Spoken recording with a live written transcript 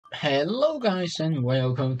Hello guys and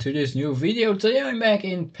welcome to this new video. Today I'm back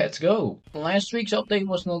in Pet Go. Last week's update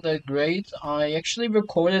was not that great. I actually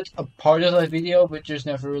recorded a part of that video but just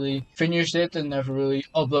never really finished it and never really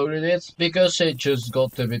uploaded it because it just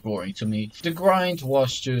got a bit boring to me. The grind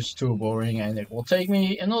was just too boring and it will take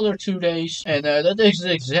me another 2 days, and that is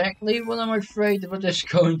exactly what I'm afraid what is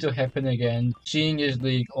going to happen again, seeing this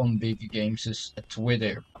leak on Big Games'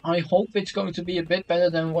 Twitter. I hope it's going to be a bit better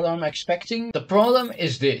than what I'm expecting. The problem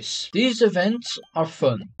is this: these events are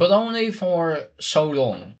fun, but only for so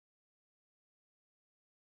long.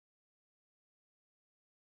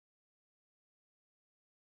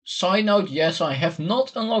 Side note, yes, I have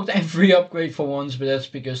not unlocked every upgrade for once, but that's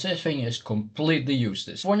because this thing is completely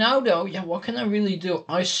useless. For now though, yeah, what can I really do?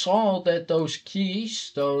 I saw that those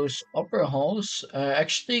keys, those upper halls,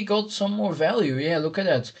 actually got some more value. Yeah, look at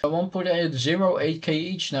that. 1.08k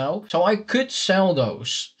each now. So I could sell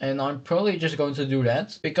those, and I'm probably just going to do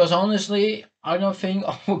that. Because honestly, I don't think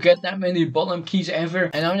I will get that many bottom keys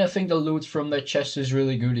ever, and I don't think the loot from that chest is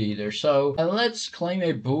really good either. So let's claim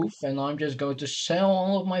a booth, and I'm just going to sell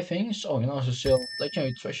all of my things. Oh, I can also sell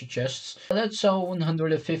legendary treasure chests. Let's sell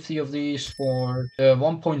 150 of these for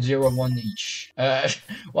 1.01 each.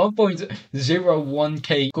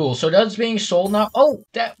 1.01k. Cool, so that's being sold now. Oh,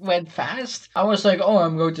 that went fast. I was like, oh,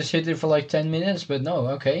 I'm going to sit here for like 10 minutes, but no,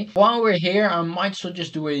 okay. While we're here, I might still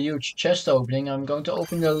just do a huge chest opening. I'm going to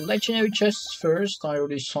open the legendary chests first. I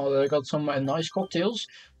already saw that I got some nice cocktails.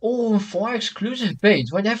 Oh, 4 exclusive bait.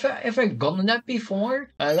 What have I ever gotten that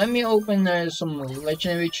before? Let me open some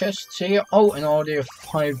legendary chests here. Oh, and all there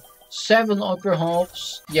 7 upper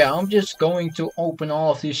halves. Yeah, I'm just going to open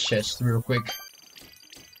all of these chests real quick.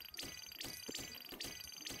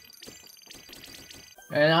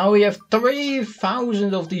 And now we have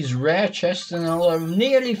 3,000 of these rare chests and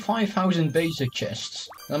nearly 5,000 basic chests.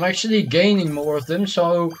 I'm actually gaining more of them,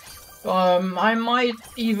 so I might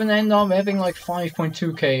even end up having like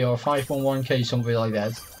 5.2k or 5.1k, something like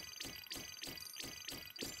that.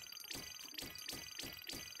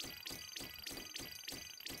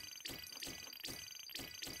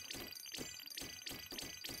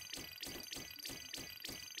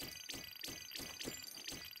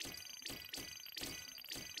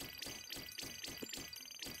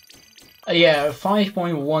 Yeah,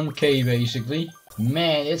 5.1k basically.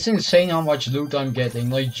 Man, it's insane how much loot I'm getting,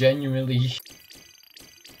 like genuinely.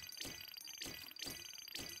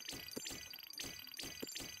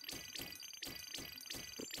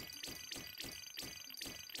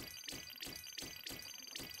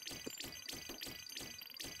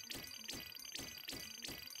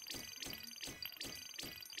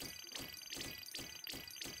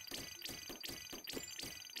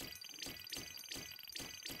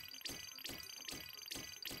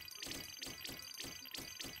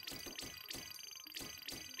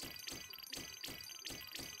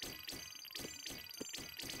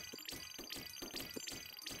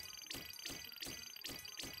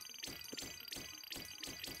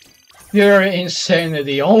 Pure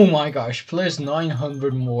insanity. Oh my gosh, plus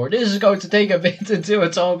 900 more. This is going to take a bit until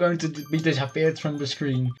it's all going to be disappeared from the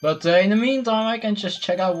screen. But in the meantime, I can just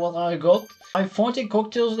check out what I got. I have 40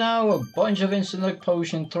 cocktails now, a bunch of instant luck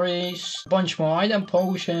potion 3s, a bunch more item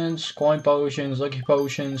potions, coin potions, lucky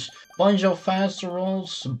potions, bunch of fast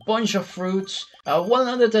rolls, a bunch of fruits,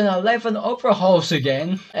 111 upper halves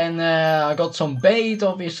again, and I got some bait,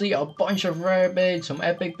 obviously, a bunch of rare bait, some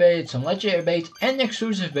epic bait, some legendary bait, and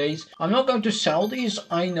exclusive bait. I'm not going to sell these.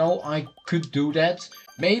 I know I could do that.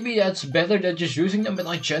 Maybe that's better than just using them, but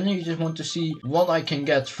I generally just want to see what I can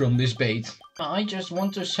get from this bait. I just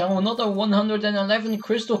want to sell another 111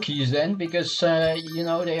 crystal keys then, because, you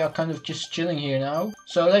know, they are kind of just chilling here now.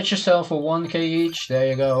 So let's just sell for 1k each, there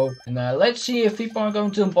you go. And let's see if people are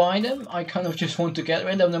going to buy them. I kind of just want to get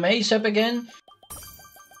rid of them ASAP again.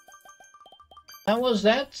 That was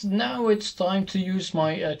that. Now it's time to use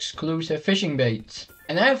my exclusive fishing bait.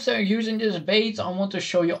 And after using this bait, I want to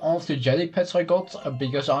show you all of the jelly pets I got,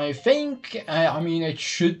 because I think, I mean it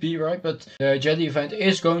should be right, but the jelly event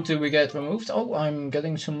is going to get removed. Oh, I'm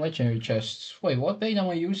getting some legendary chests. Wait, what bait am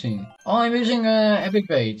I using? Oh, I'm using epic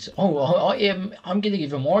bait. Oh, I'm getting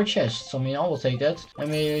even more chests. I mean, I will take that. Let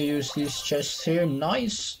me use these chests here.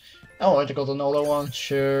 Nice. Oh, I got another one.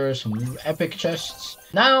 Sure, some epic chests.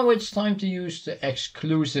 Now it's time to use the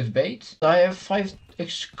exclusive bait. I have 5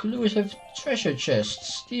 exclusive treasure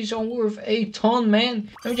chests. These are worth a ton, man.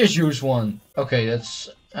 Let me just use one. Okay, that's...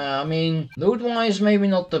 I mean, loot-wise, maybe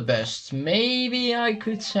not the best. Maybe I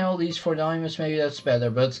could sell these for diamonds. Maybe that's better,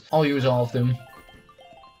 but I'll use all of them.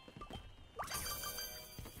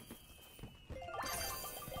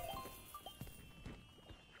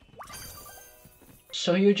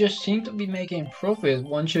 so you just seem to be making profit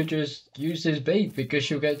once you just use this bait, because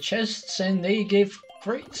you get chests and they give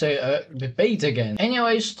great bait again.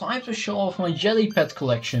 Anyways, time to show off my jelly pet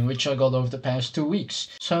collection, which I got over the past 2 weeks.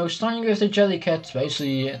 So starting with the jelly cats,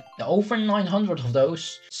 basically over 900 of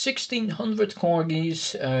those, 1600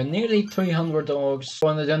 corgis, nearly 300 dogs,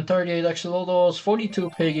 138 axolotls, 42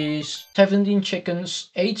 piggies, 17 chickens,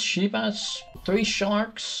 8 sheepas, 3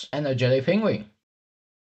 sharks, and a jelly penguin.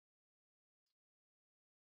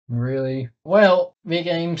 Really? Well, big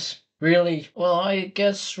games. Really? Well, I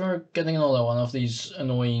guess we're getting another one of these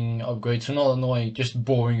annoying upgrades. So not annoying, just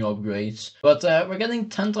boring upgrades. But we're getting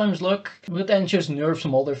 10 times luck, but then just nerf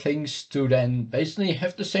some other things to then basically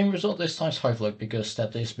have the same result this times 5 luck, because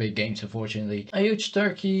that is big games, unfortunately. A huge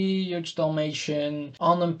turkey, huge Dalmatian,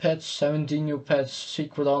 Allen pets, 17 new pets,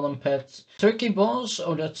 secret Allen pet. Turkey boss,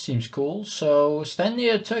 oh that seems cool. So stand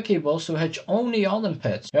near a turkey boss to hatch only Allen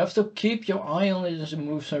pets. You have to keep your eye on it as it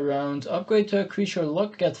moves around. Upgrade to increase your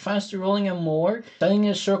luck, get faster rolling and more. Standing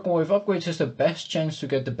in a circle with upgrades is the best chance to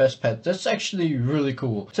get the best pet. That's actually really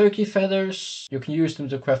cool. Turkey feathers, you can use them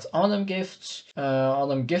to craft Autumn gifts,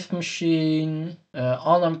 Autumn gift machine,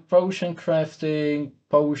 Autumn potion crafting,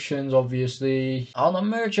 potions obviously, Autumn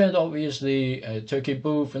merchant obviously, turkey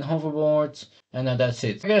booth and hoverboard. And then that's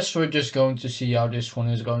it. I guess we're just going to see how this one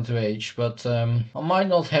is going to age, but I might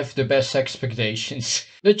not have the best expectations.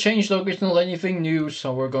 The changelog is not anything new,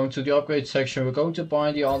 so we're going to the upgrade section. We're going to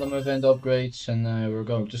buy the autumn event upgrades, and we're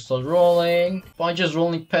going to start rolling. By just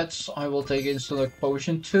rolling pets, I will take instant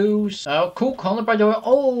potion 2s. Cool color by the way.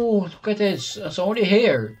 Oh, look at this. It's already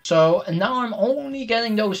here. So and now I'm only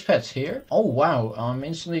getting those pets here. Oh wow, I'm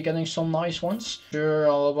instantly getting some nice ones. Sure,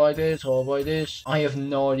 I'll buy this, I'll buy this. I have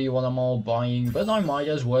no idea what I'm all buying, but I might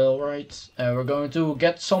as well, right? We're going to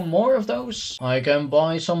get some more of those. I can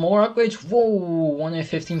buy some more upgrades. Whoa, 1 in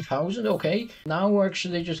 15,000, okay. Now we're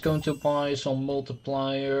actually just going to buy some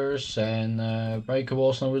multipliers, and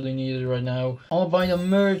breakables not really needed right now. I'll buy the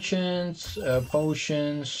merchant,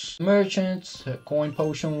 potions, merchant, coin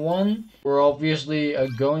potion 1. We're obviously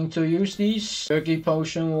going to use these. Turkey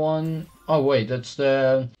potion 1. Oh wait, that's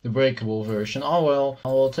the breakable version. Oh well, I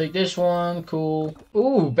will take this one, cool.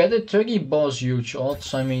 Ooh, better turkey boss, huge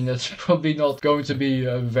odds. I mean, that's probably not going to be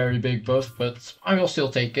a very big buff, but I will still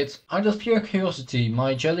take it. Out of pure curiosity,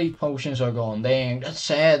 my jelly potions are gone. Dang, that's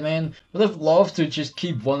sad, man. Would have loved to just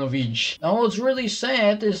keep one of each. Now what's really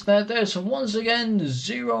sad is that there's once again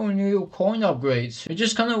 0 new coin upgrades. It's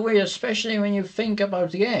just kind of weird, especially when you think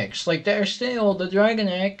about the eggs. Like there's still the dragon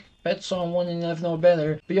egg. Pets on 1 in 11 or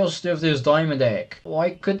better, but you also still have this diamond egg.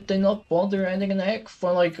 Why could they not bother adding an egg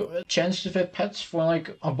for like a chance to fit pets for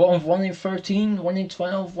like above 1 in 13, 1 in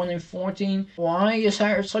 12, 1 in 14? Why is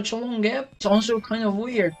there such a long gap? It's also kind of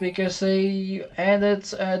weird because they added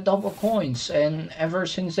double coins, and ever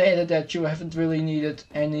since they added that, you haven't really needed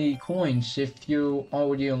any coins if you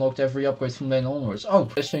already unlocked every upgrade from then onwards. Oh,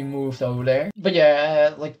 this thing moved over there. But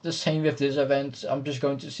yeah, like the same with this event. I'm just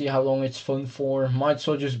going to see how long it's fun for. Might as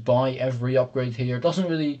well just buy every upgrade here. Doesn't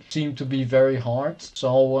really seem to be very hard.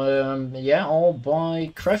 So yeah, I'll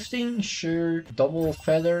buy crafting, sure, double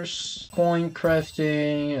feathers, coin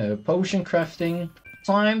crafting, potion crafting.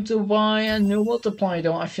 Time to buy a new multiplier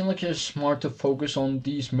though. I feel like it's smart to focus on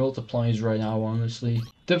these multipliers right now, honestly.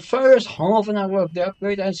 The first half an hour of the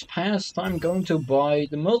upgrade has passed. I'm going to buy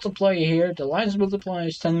the multiplier here. The lightest multiplier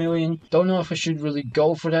is 10 million. Don't know if I should really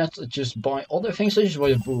go for that. Just buy other things. I just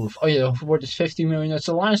buy the booth. Oh yeah, the hoverboard is 50 million. That's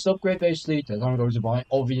the last upgrade basically that I'm going to buy,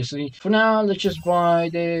 obviously. For now, let's just buy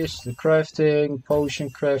this. The crafting, potion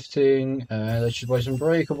crafting. Let's just buy some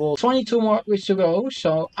breakable. 22 more upgrades to go,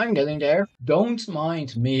 so I'm getting there. Don't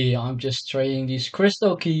mind me. I'm just trading these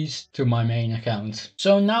crystal keys to my main account.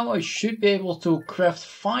 So now I should be able to craft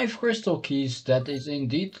 5 crystal keys. That is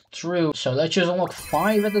indeed true. So let's just unlock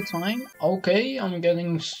 5 at a time. Okay, I'm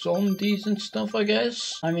getting some decent stuff, I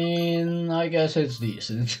guess. I mean, I guess it's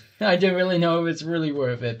decent. I don't really know if it's really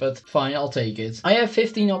worth it, but fine, I'll take it. I have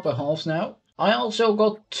 15 upper halves now. I also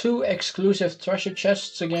got 2 exclusive treasure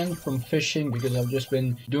chests again from fishing, because I've just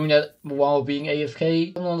been doing that while being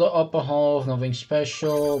AFK. On the upper half, nothing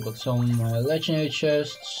special, but some legendary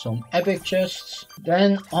chests, some epic chests.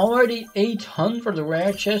 Then already 800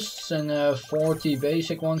 rare chests and 40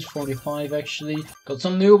 basic ones, 45 actually. Got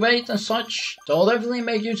some new bait and such, so I'll definitely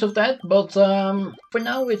make use of that. But for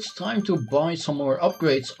now it's time to buy some more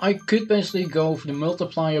upgrades. I could basically go for the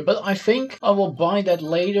multiplier, but I think I will buy that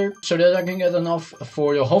later so that I can get enough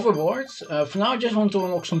for the hoverboard. For now I just want to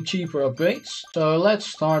unlock some cheaper upgrades. So let's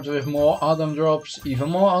start with more Adam drops, even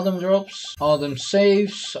more Adam drops, Adam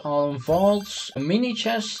safes, Adam vaults, mini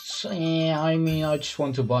chests. Yeah, I mean I just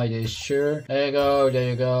want to buy this, sure. There you go, there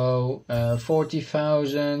you go.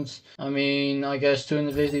 40,000. I mean I guess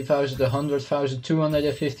 250,000, 100,000,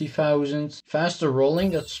 250,000. Faster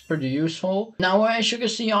rolling, that's pretty useful. Now as you can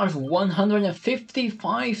see I have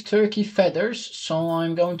 155 turkey feathers, so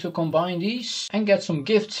I'm going to combine these and get some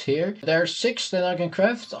gifts here. There are 6 that I can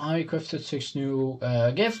craft. I crafted 6 new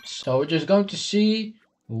gifts, so we're just going to see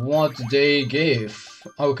what they give.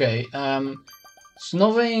 Okay, it's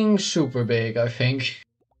nothing super big, I think.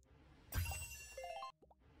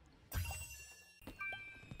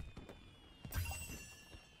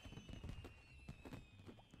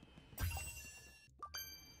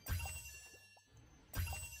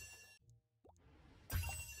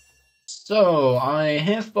 So, I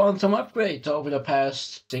have bought some upgrades over the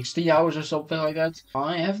past 60 hours or something like that.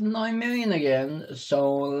 I have 9 million again,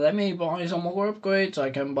 so let me buy some more upgrades. I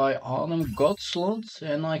can buy Autumn God slots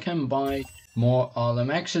and I can buy more Autumn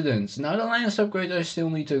accidents. Now the last upgrade I still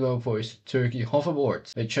need to go for is Turkey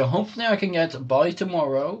hoverboard, which hopefully I can get by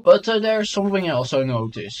tomorrow. But there's something else I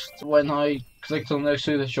noticed when I clicked on next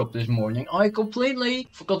to the shop this morning. I completely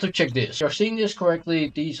forgot to check this. You're seeing this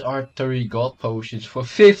correctly, these are 3 god potions for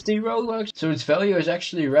 50 Robux. So its value has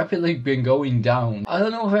actually rapidly been going down. I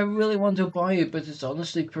don't know if I really want to buy it, but it's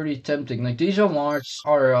honestly pretty tempting. Like these rewards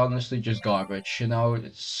are honestly just garbage, you know,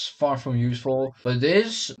 it's far from useful. But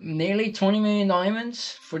this, nearly 20 million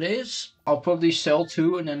diamonds for this. I'll probably sell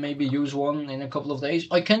 2 and then maybe use 1 in a couple of days.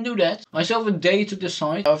 I can do that. I still have a day to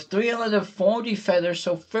decide. I have 340 feathers,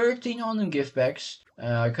 so 13 on them gift packs.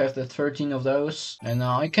 I crafted 13 of those. And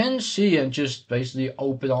I can see and just basically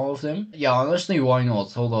open all of them. Yeah, honestly, why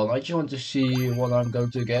not? Hold on, I just want to see what I'm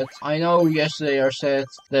going to get. I know yesterday I said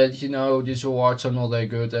that, you know, these rewards are not that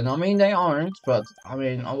good. And I mean, they aren't. But, I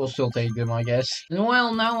mean, I will still take them, I guess. And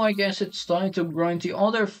well, now I guess it's time to grind the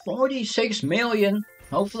other 46 million.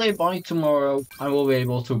 Hopefully by tomorrow I will be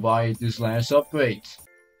able to buy this last upgrade.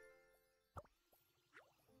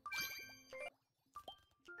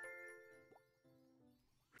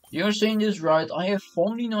 You're seeing this right, I have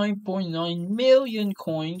 49.9 million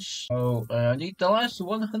coins. So I need the last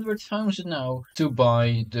 100,000 now to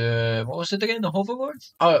buy the, what was it again, the hoverboard?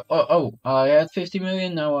 I had 50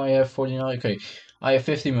 million, now I have 49, okay. I have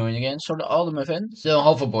 50 million again, so the autumn event. The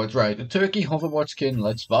hoverboard, right, the turkey hoverboard skin,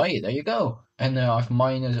 let's buy it, there you go. And I've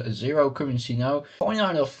minus 0 currency now.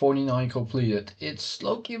 49 of 49 completed. It's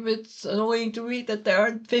low-key a bit annoying to read that there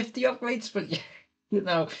aren't 50 upgrades, but you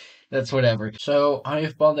know, that's whatever. So I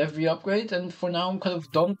have bought every upgrade, and for now I'm kind of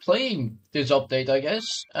done playing this update, I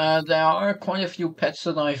guess. There are quite a few pets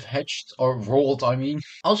that I've hatched, or rolled, I mean.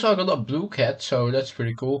 Also, I got a blue cat, so that's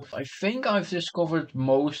pretty cool. I think I've discovered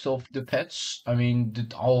most of the pets. I mean,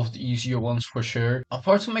 all of the easier ones for sure.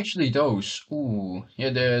 Apart from actually those. Ooh,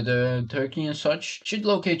 yeah, the turkey and such. Should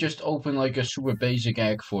locate just open like a super basic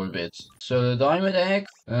egg for a bit. So the diamond egg,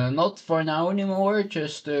 not for now anymore,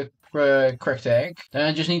 just cracked egg. Then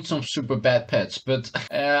I just need some super bad pets, but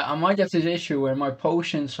I might have this issue where my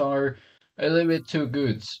potions are a little bit too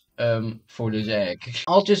good for this egg.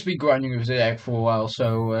 I'll just be grinding with the egg for a while,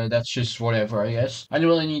 so that's just whatever, I guess. I don't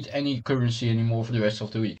really need any currency anymore for the rest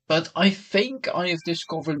of the week. But I think I have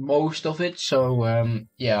discovered most of it, so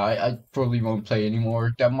yeah, I probably won't play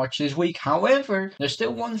anymore that much this week. However, there's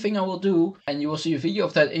still one thing I will do, and you will see a video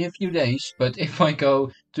of that in a few days. But if I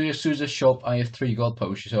go to your Susa's shop, I have 3 god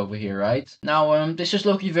potions over here, right? Now, this is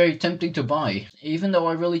looking very tempting to buy. Even though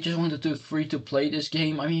I really just wanted to free to play this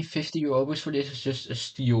game, I mean, 50 euros for this is just a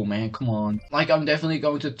steal, man, come on. Like, I'm definitely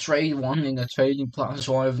going to trade one in the trading plaza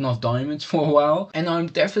so I have enough diamonds for a while. And I'm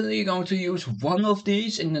definitely going to use one of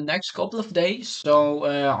these in the next couple of days. So,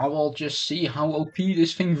 I will just see how OP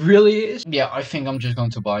this thing really is. Yeah, I think I'm just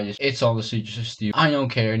going to buy this. It's honestly just a steal. I don't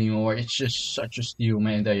care anymore. It's just such a steal,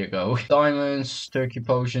 man. There you go. Diamonds, turkey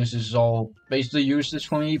potions. This is all basically useless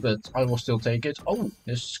for me, but I will still take it. Oh,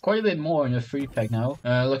 there's quite a bit more in the free pack now.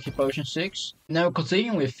 Lucky potion 6. Now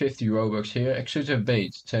continuing with 50 Robux here. Exclusive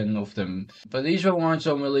bait, 10 of them. But these rewards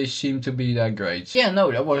don't really seem to be that great. Yeah,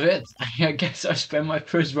 no, that was it. I guess I spent my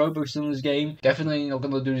first Robux in this game. Definitely not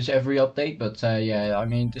gonna do this every update, but yeah, I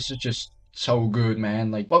mean, this is just so good, man.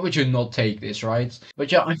 Like, why would you not take this, right?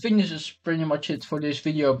 But yeah, I think this is pretty much it for this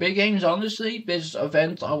video. Big games, honestly, this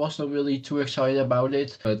event, I wasn't really too excited about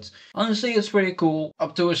it, but honestly, it's pretty cool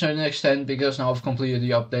up to a certain extent, because now I've completed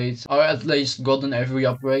the update, or at least gotten every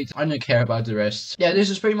upgrade. I don't care about the rest. Yeah, this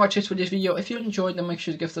is pretty much it for this video. If you enjoyed, then make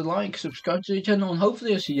sure to give it a like, subscribe to the channel, and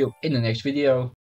hopefully I'll see you in the next video.